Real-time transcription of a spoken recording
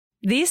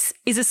This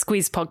is a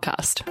Squiz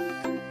podcast.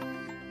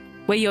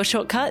 We're your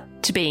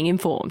shortcut to being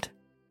informed.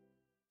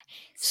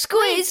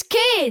 Squiz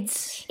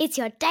Kids! It's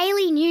your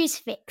daily news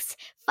fix.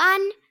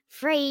 Fun,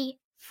 free,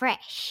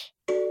 fresh.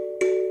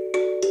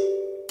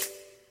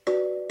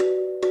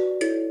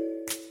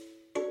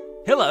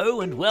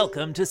 Hello and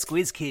welcome to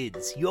Squiz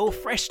Kids, your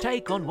fresh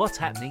take on what's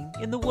happening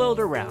in the world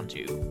around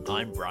you.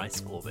 I'm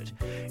Bryce Corbett.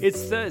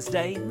 It's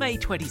Thursday, May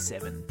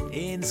 27.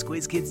 In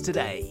Squiz Kids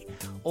today,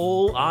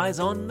 all eyes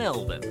on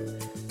Melbourne.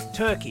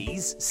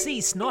 Turkey's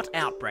sea snot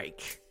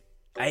outbreak.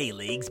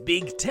 A-League's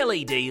big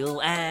telly deal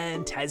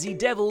and Tassie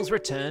Devils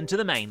return to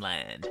the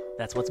mainland.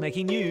 That's what's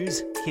making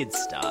news, kids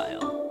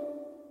style.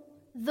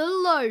 The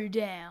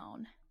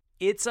lowdown.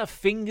 It's a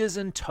fingers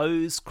and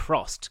toes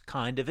crossed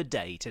kind of a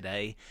day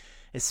today,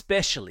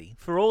 especially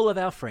for all of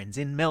our friends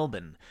in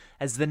Melbourne,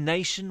 as the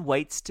nation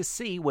waits to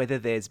see whether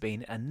there's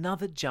been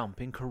another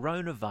jump in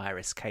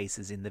coronavirus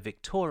cases in the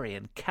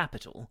Victorian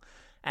capital,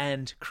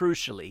 and,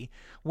 crucially,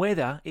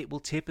 whether it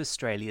will tip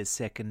Australia's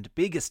second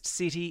biggest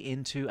city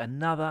into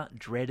another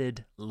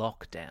dreaded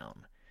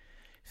lockdown.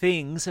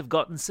 Things have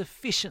gotten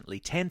sufficiently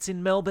tense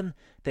in Melbourne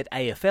that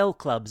AFL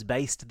clubs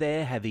based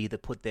there have either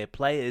put their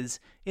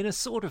players in a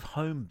sort of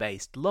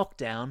home-based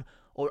lockdown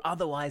or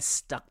otherwise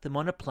stuck them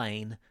on a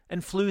plane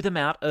and flew them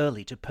out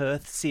early to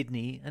Perth,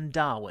 Sydney and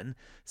Darwin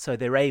so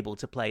they're able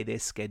to play their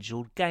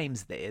scheduled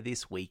games there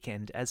this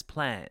weekend as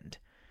planned.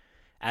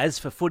 As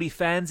for footy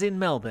fans in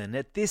Melbourne,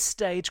 at this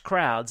stage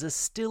crowds are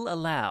still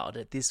allowed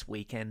at this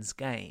weekend's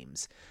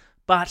games.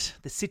 But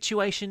the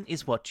situation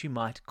is what you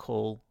might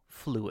call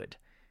fluid,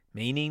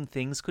 meaning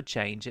things could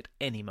change at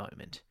any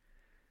moment.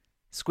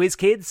 Squiz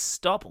Kids,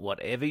 stop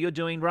whatever you're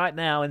doing right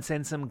now and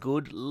send some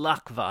good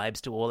luck vibes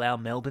to all our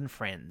Melbourne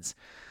friends.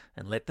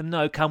 And let them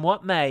know, come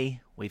what may,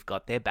 we've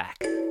got their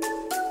back.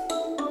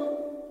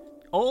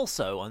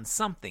 Also on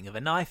something of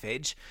a knife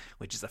edge,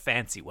 which is a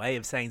fancy way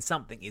of saying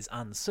something is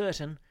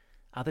uncertain,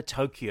 are the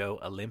Tokyo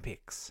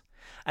Olympics.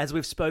 As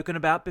we've spoken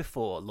about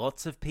before,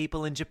 lots of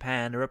people in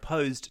Japan are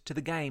opposed to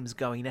the games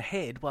going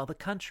ahead while the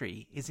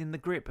country is in the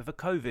grip of a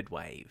COVID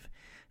wave.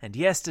 And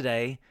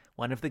yesterday,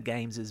 one of the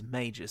games'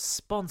 major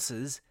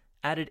sponsors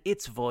added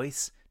its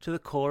voice to the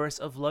chorus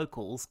of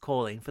locals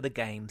calling for the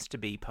games to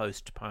be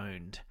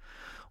postponed.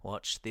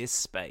 Watch this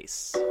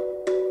space.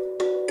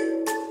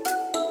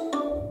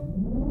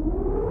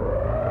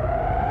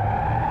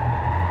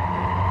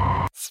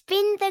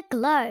 Spin the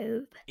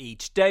globe.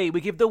 Each day we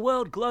give the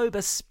world globe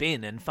a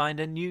spin and find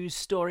a news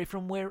story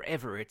from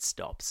wherever it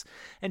stops.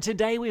 And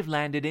today we've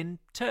landed in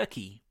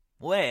Turkey,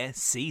 where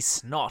sea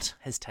snot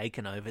has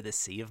taken over the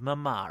Sea of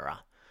Marmara.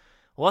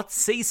 What's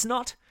sea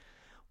snot?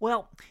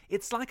 Well,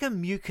 it's like a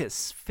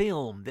mucus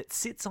film that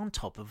sits on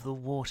top of the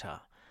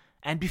water.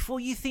 And before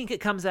you think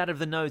it comes out of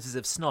the noses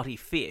of snotty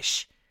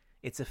fish,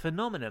 it's a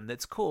phenomenon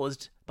that's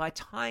caused by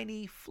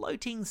tiny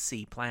floating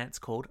sea plants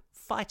called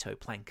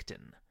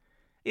phytoplankton.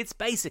 It's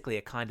basically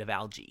a kind of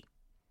algae.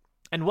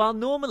 And while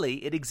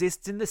normally it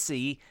exists in the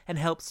sea and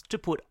helps to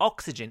put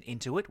oxygen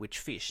into it, which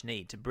fish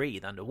need to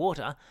breathe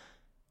underwater,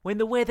 when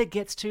the weather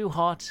gets too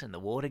hot and the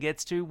water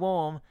gets too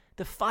warm,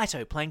 the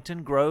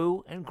phytoplankton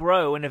grow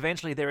and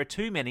eventually there are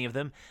too many of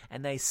them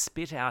and they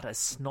spit out a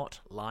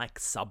snot-like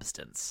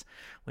substance,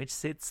 which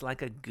sits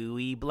like a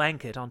gooey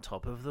blanket on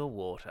top of the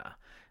water,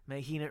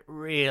 making it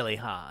really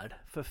hard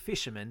for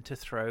fishermen to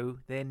throw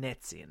their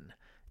nets in.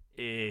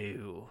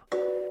 Ew.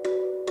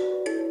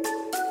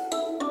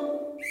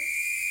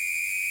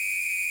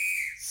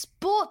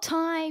 Sport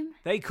time!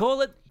 They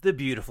call it the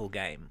beautiful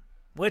game.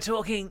 We're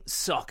talking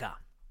soccer,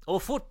 or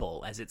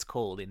football as it's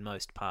called in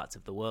most parts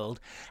of the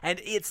world,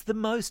 and it's the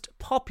most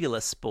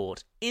popular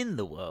sport in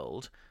the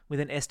world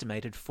with an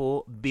estimated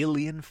 4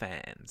 billion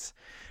fans.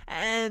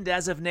 And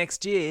as of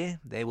next year,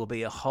 there will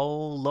be a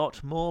whole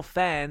lot more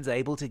fans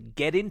able to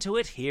get into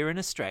it here in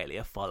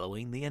Australia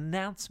following the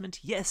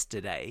announcement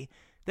yesterday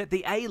that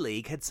the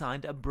A-League had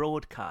signed a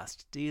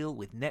broadcast deal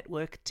with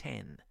Network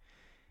 10.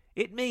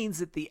 It means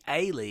that the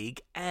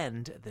A-League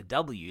and the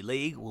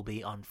W-League will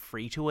be on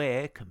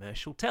free-to-air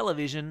commercial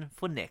television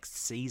for next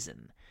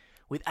season,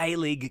 with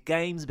A-League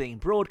games being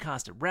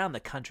broadcast around the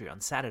country on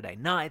Saturday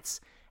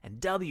nights and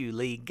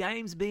W-League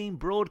games being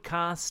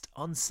broadcast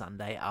on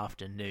Sunday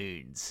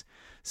afternoons.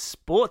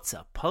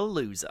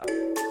 Sports-a-palooza.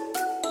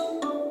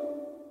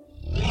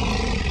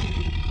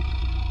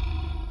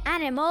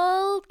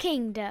 Animal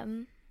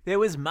Kingdom. There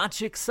was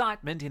much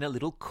excitement in a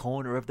little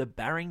corner of the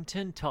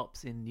Barrington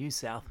Tops in New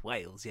South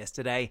Wales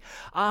yesterday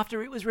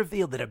after it was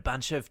revealed that a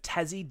bunch of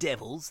Tassie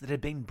Devils that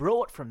had been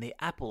brought from the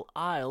Apple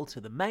Isle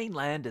to the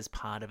mainland as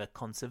part of a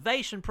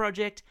conservation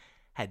project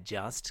had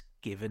just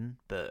given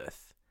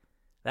birth.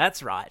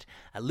 That's right,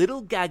 a little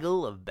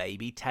gaggle of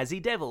baby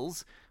Tassie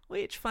Devils,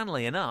 which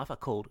funnily enough are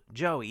called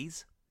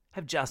Joeys,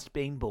 have just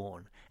been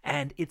born,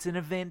 and it's an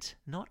event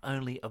not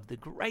only of the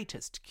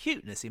greatest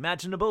cuteness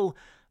imaginable,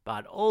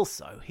 but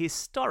also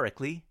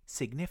historically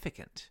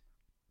significant.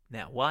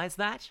 Now, why is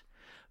that?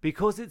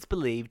 Because it's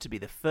believed to be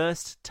the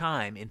first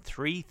time in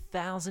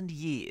 3,000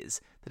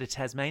 years that a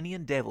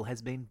Tasmanian devil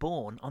has been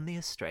born on the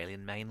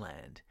Australian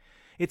mainland.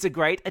 It's a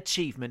great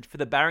achievement for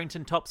the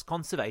Barrington Tops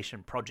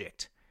Conservation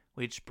Project,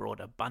 which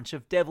brought a bunch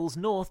of devils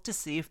north to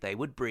see if they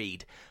would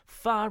breed,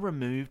 far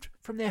removed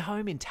from their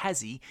home in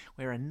Tassie,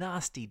 where a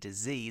nasty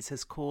disease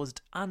has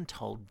caused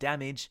untold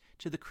damage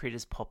to the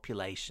critters'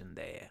 population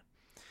there.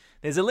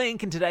 There's a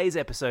link in today's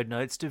episode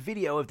notes to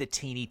video of the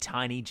teeny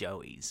tiny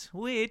joeys,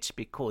 which,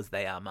 because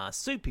they are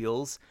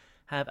marsupials,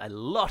 have a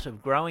lot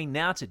of growing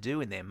now to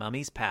do in their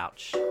mummy's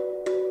pouch.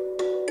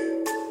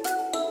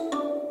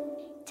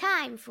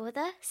 Time for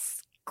the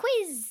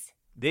quiz.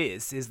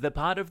 This is the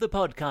part of the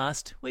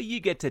podcast where you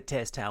get to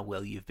test how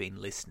well you've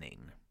been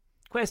listening.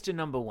 Question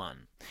number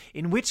 1.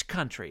 In which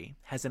country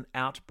has an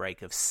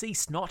outbreak of sea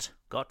snot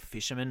got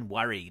fishermen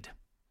worried?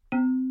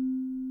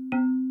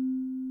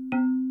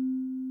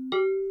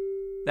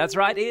 That's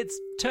right, it's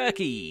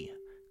Turkey.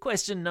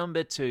 Question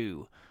number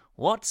 2.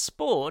 What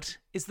sport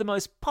is the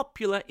most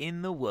popular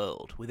in the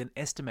world with an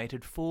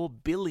estimated 4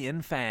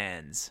 billion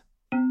fans?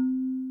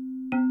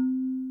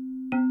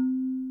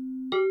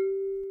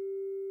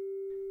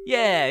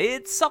 Yeah,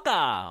 it's soccer,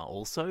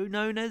 also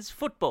known as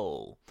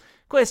football.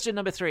 Question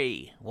number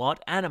 3.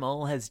 What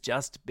animal has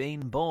just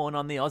been born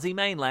on the Aussie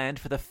mainland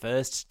for the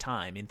first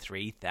time in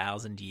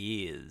 3,000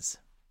 years?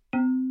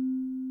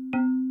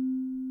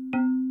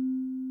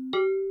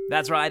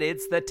 That's right,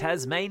 it's the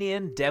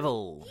Tasmanian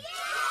Devil.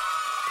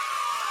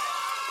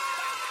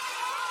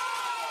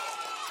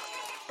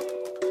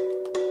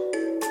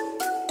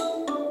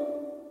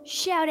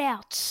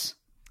 Shout-outs.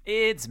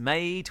 It's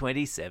May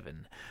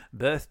 27,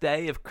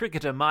 birthday of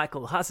cricketer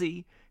Michael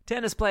Hussey,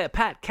 tennis player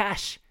Pat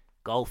Cash,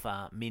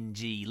 golfer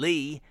Minjee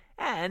Lee,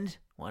 and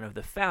one of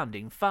the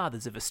founding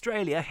fathers of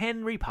Australia,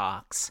 Henry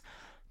Parkes.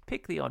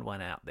 Pick the odd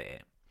one out there.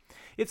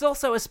 It's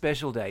also a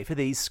special day for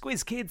these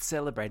Squiz kids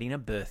celebrating a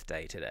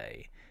birthday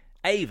today.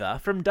 Ava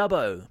from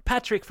Dubbo,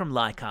 Patrick from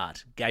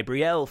Leichhardt,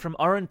 Gabrielle from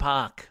Oran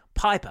Park,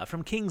 Piper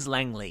from Kings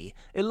Langley,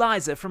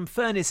 Eliza from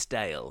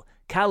Furnessdale,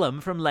 Callum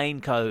from Lane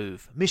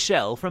Cove,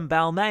 Michelle from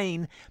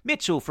Balmain,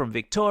 Mitchell from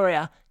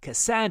Victoria,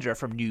 Cassandra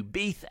from New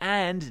Beith,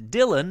 and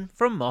Dylan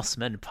from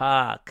Mossman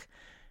Park.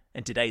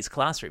 And today's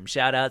classroom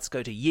shout-outs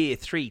go to Year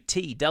 3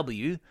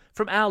 TW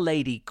from Our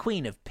Lady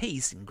Queen of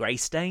Peace in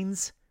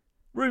Greystanes,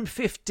 Room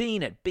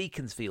 15 at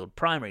Beaconsfield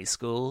Primary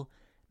School,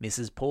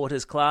 Mrs.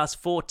 Porter's Class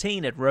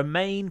 14 at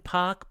Romaine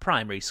Park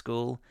Primary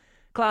School,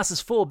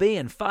 Classes 4B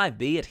and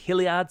 5B at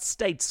Hilliard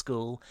State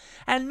School,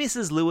 and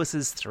Mrs.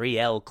 Lewis's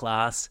 3L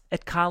class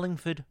at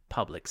Carlingford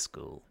Public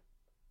School.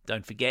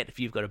 Don't forget, if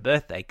you've got a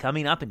birthday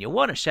coming up and you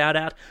want a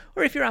shout-out,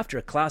 or if you're after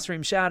a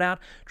classroom shout-out,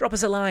 drop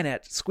us a line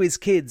at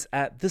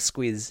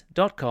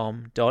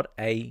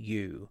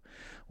squizkids@thesquiz.com.au.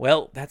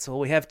 Well, that's all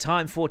we have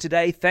time for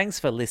today. Thanks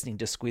for listening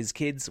to Squiz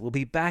Kids. We'll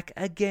be back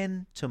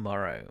again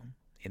tomorrow.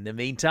 In the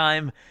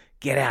meantime,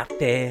 get out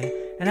there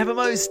and have a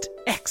most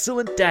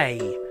excellent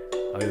day.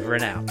 Over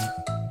and out.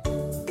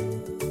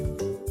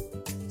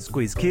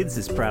 Squiz Kids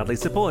is proudly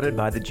supported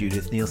by the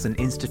Judith Neilson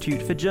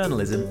Institute for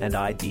Journalism and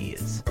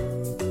Ideas.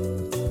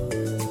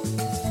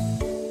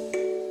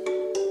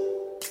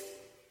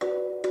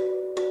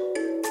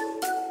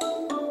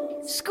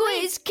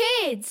 Squiz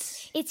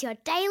Kids! It's your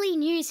daily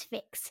news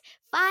fix.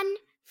 Fun,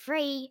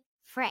 free,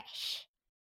 fresh.